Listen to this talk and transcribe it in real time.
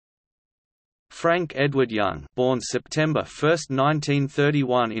Frank Edward Young, born September 1,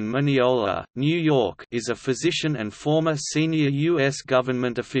 1931 in Mineola, New York, is a physician and former senior U.S.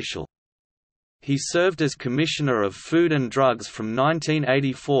 government official. He served as Commissioner of Food and Drugs from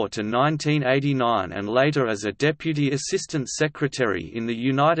 1984 to 1989 and later as a Deputy Assistant Secretary in the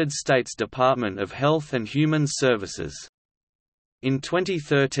United States Department of Health and Human Services. In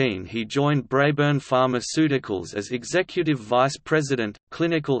 2013 he joined Braeburn Pharmaceuticals as Executive Vice President,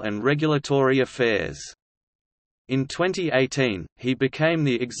 Clinical and Regulatory Affairs. In 2018, he became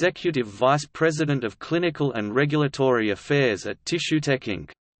the Executive Vice President of Clinical and Regulatory Affairs at TissueTech Inc.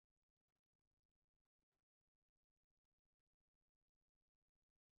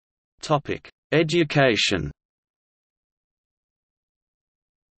 Education.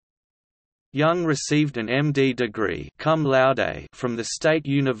 Young received an MD degree cum laude from the State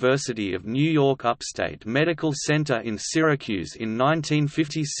University of New York Upstate Medical Center in Syracuse in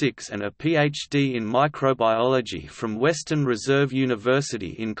 1956 and a Ph.D. in microbiology from Western Reserve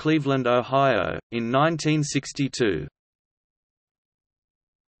University in Cleveland, Ohio, in 1962.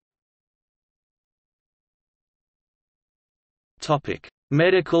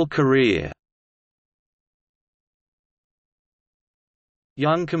 Medical career.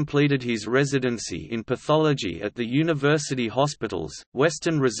 Young completed his residency in pathology at the University Hospitals,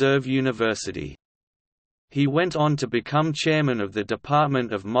 Western Reserve University. He went on to become chairman of the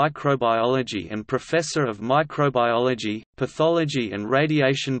Department of Microbiology and professor of microbiology, pathology and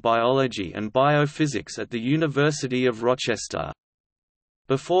radiation biology and biophysics at the University of Rochester.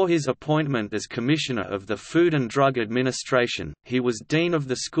 Before his appointment as Commissioner of the Food and Drug Administration, he was Dean of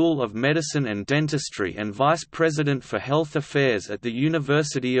the School of Medicine and Dentistry and Vice President for Health Affairs at the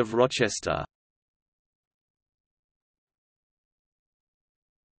University of Rochester.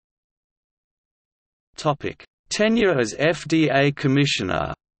 Tenure as FDA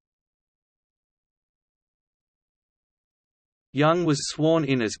Commissioner. Young was sworn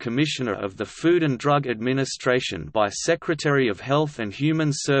in as Commissioner of the Food and Drug Administration by Secretary of Health and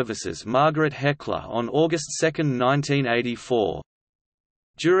Human Services Margaret Heckler on August 2, 1984.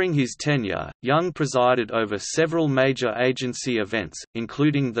 During his tenure, Young presided over several major agency events,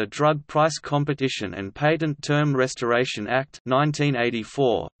 including the Drug Price Competition and Patent Term Restoration Act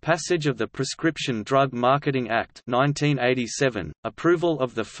 1984, passage of the Prescription Drug Marketing Act 1987, approval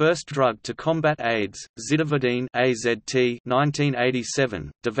of the first drug to combat AIDS, zidovudine (AZT)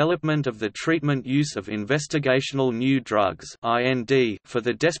 1987, development of the treatment use of investigational new drugs (IND) for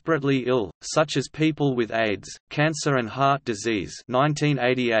the desperately ill, such as people with AIDS, cancer and heart disease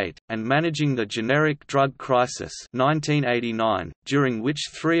 1988, and managing the generic drug crisis 1989, during which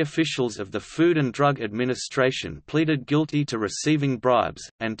 3 officials of the Food and Drug Administration pleaded guilty to receiving bribes,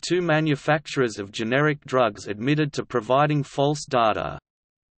 and 2 manufacturers of generic drugs admitted to providing false data.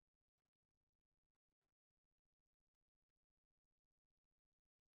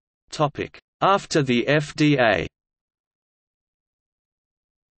 After the FDA.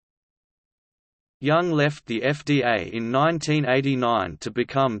 Young left the FDA in 1989 to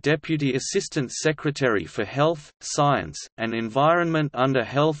become Deputy Assistant Secretary for Health, Science, and Environment under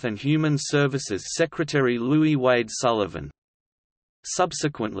Health and Human Services Secretary Louis Wade Sullivan.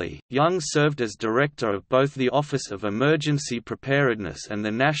 Subsequently, Young served as Director of both the Office of Emergency Preparedness and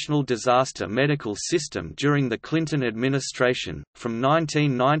the National Disaster Medical System during the Clinton administration, from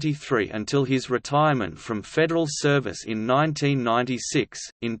 1993 until his retirement from federal service in 1996.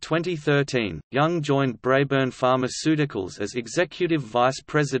 In 2013, Young joined Braeburn Pharmaceuticals as Executive Vice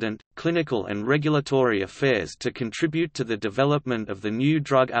President, Clinical and Regulatory Affairs to contribute to the development of the New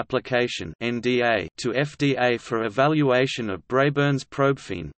Drug Application (NDA) to FDA for evaluation of Braeburn's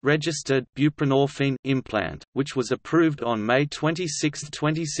Probefin, registered buprenorphine implant, which was approved on May 26,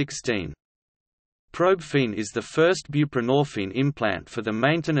 2016. Probefin is the first buprenorphine implant for the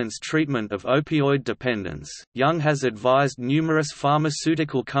maintenance treatment of opioid dependence. Young has advised numerous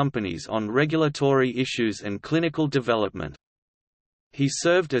pharmaceutical companies on regulatory issues and clinical development. He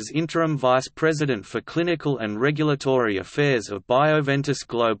served as Interim Vice President for Clinical and Regulatory Affairs of Bioventus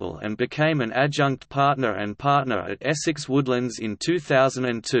Global and became an adjunct partner and partner at Essex Woodlands in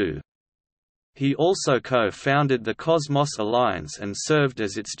 2002. He also co-founded the Cosmos Alliance and served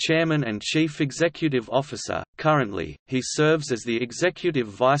as its chairman and chief executive officer. Currently, he serves as the executive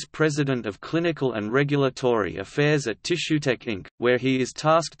vice president of clinical and regulatory affairs at TissueTech Inc., where he is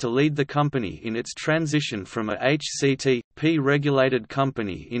tasked to lead the company in its transition from a HCT/P-regulated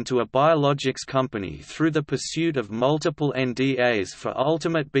company into a biologics company through the pursuit of multiple NDAs for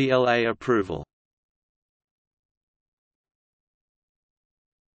ultimate BLA approval.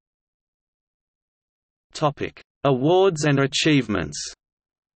 Awards and achievements.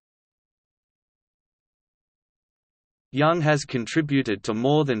 Young has contributed to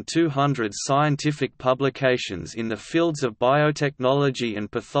more than 200 scientific publications in the fields of biotechnology and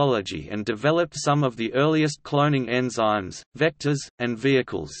pathology and developed some of the earliest cloning enzymes, vectors, and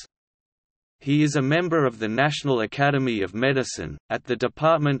vehicles. He is a member of the National Academy of Medicine. At the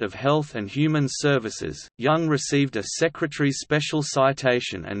Department of Health and Human Services, Young received a Secretary Special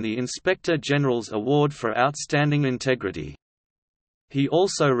Citation and the Inspector General's Award for Outstanding Integrity. He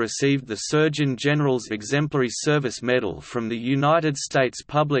also received the Surgeon General's Exemplary Service Medal from the United States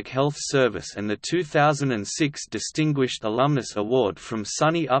Public Health Service and the 2006 Distinguished Alumnus Award from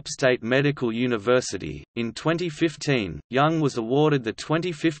SUNY Upstate Medical University. In 2015, Young was awarded the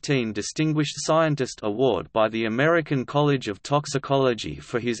 2015 Distinguished Scientist Award by the American College of Toxicology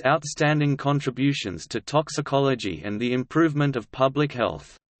for his outstanding contributions to toxicology and the improvement of public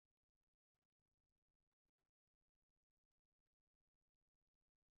health.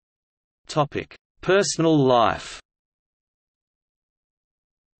 Personal life.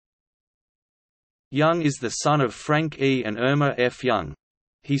 Young is the son of Frank E. and Irma F. Young.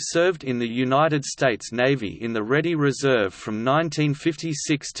 He served in the United States Navy in the Ready Reserve from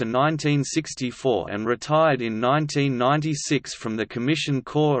 1956 to 1964 and retired in 1996 from the Commissioned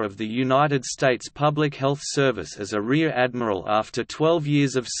Corps of the United States Public Health Service as a Rear Admiral after 12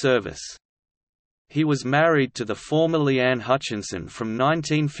 years of service. He was married to the former Leanne Hutchinson from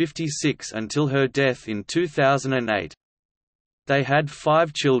 1956 until her death in 2008. They had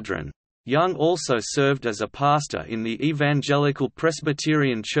 5 children. Young also served as a pastor in the Evangelical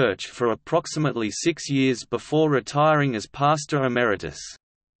Presbyterian Church for approximately 6 years before retiring as pastor emeritus.